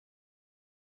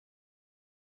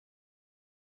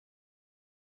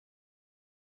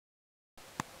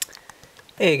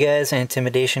Hey guys,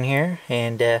 Antimidation here,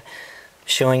 and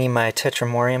showing you my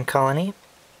Tetramorium colony.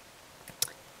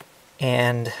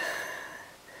 And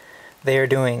they are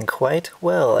doing quite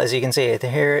well, as you can see.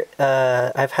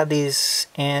 I've had these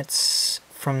ants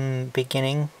from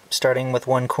beginning, starting with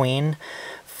one queen,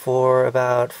 for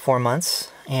about 4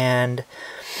 months, and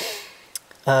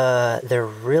they're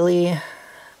really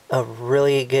a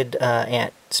really good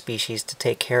ant species to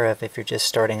take care of if you're just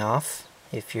starting off.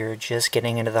 If you're just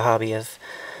getting into the hobby of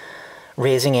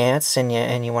raising ants and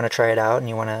you want to try it out and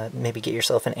you want to maybe get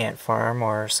yourself an ant farm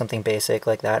or something basic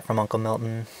like that from Uncle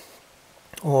Milton,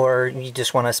 or you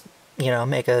just want to,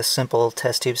 make a simple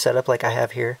test tube setup like I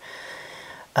have here,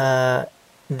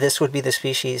 this would be the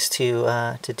species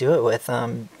to do it with.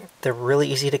 They're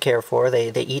really easy to care for. They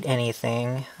eat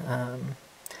anything.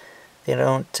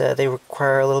 They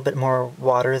require a little bit more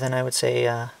water than I would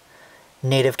say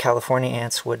native California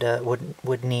ants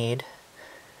would need.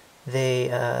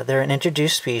 They're an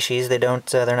introduced species. They're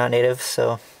not native.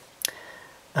 So,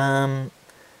 as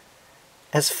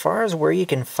far as where you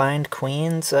can find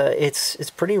queens,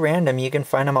 it's pretty random. You can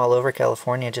find them all over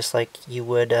California, just like you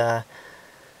would the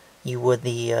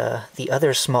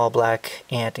other small black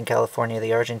ant in California,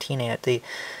 the Argentine ant. The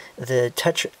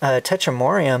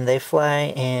Tetramorium, they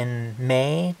fly in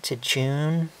May to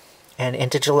June and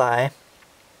into July,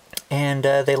 and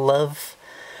they love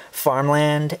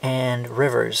farmland and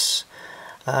rivers.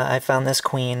 I found this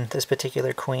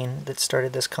particular queen that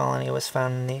started this colony was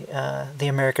found in the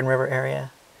American River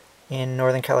area in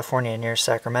Northern California near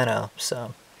Sacramento.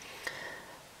 So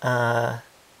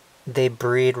they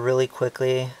breed really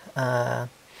quickly.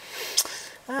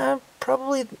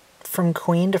 Probably from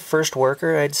queen to first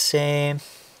worker, I'd say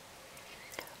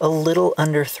a little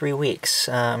under 3 weeks.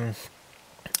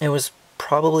 It was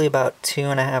probably about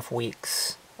 2.5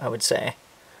 weeks, I would say,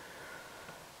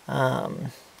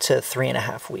 to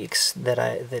 3.5 weeks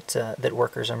that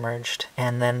workers emerged,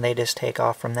 and then they just take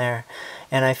off from there.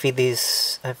 And I feed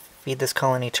this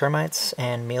colony termites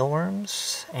and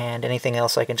mealworms and anything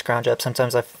else I can scrounge up.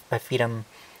 Sometimes I feed them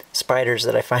spiders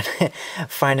that I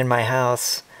find in my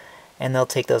house, and they'll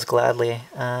take those gladly.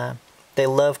 They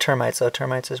love termites, though.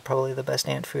 Termites is probably the best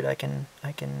ant food I can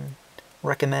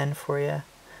recommend for you.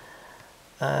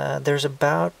 There's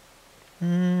about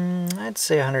I'd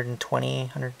say 120,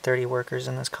 130 workers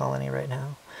in this colony right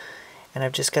now. And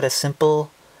I've just got a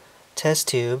simple test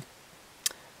tube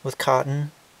with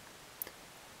cotton,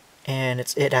 and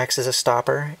it acts as a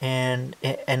stopper and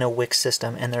a wick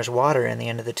system, and there's water in the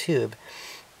end of the tube.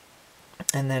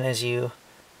 And then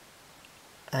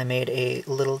I made a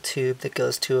little tube that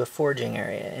goes to a foraging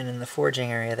area, and in the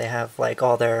foraging area they have like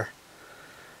all their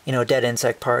dead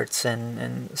insect parts,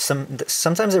 and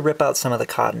sometimes they rip out some of the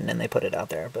cotton and they put it out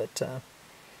there, but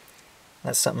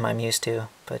that's something I'm used to.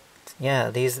 But yeah,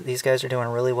 these guys are doing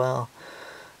really well.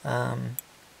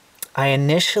 I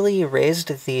initially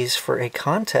raised these for a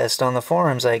contest on the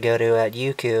forums I go to at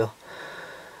Yuku,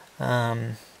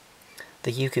 the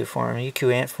Yuku forum,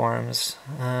 Yuku Ant forums,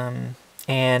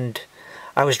 and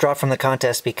I was dropped from the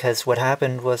contest because what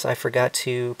happened was I forgot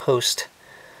to post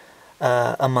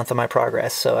a month of my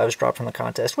progress, so I was dropped from the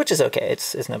contest, which is okay.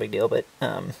 It's no big deal, but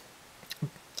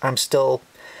I'm still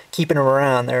keeping them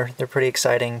around. They're pretty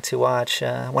exciting to watch.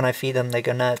 When I feed them, they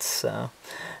go nuts. So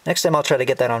next time I'll try to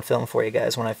get that on film for you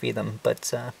guys when I feed them.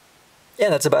 But yeah,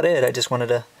 that's about it. I just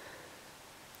wanted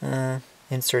to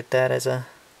insert that as a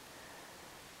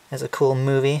cool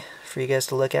movie for you guys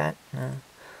to look at.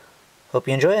 Hope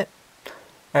you enjoy it.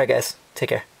 All right, guys, take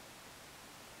care.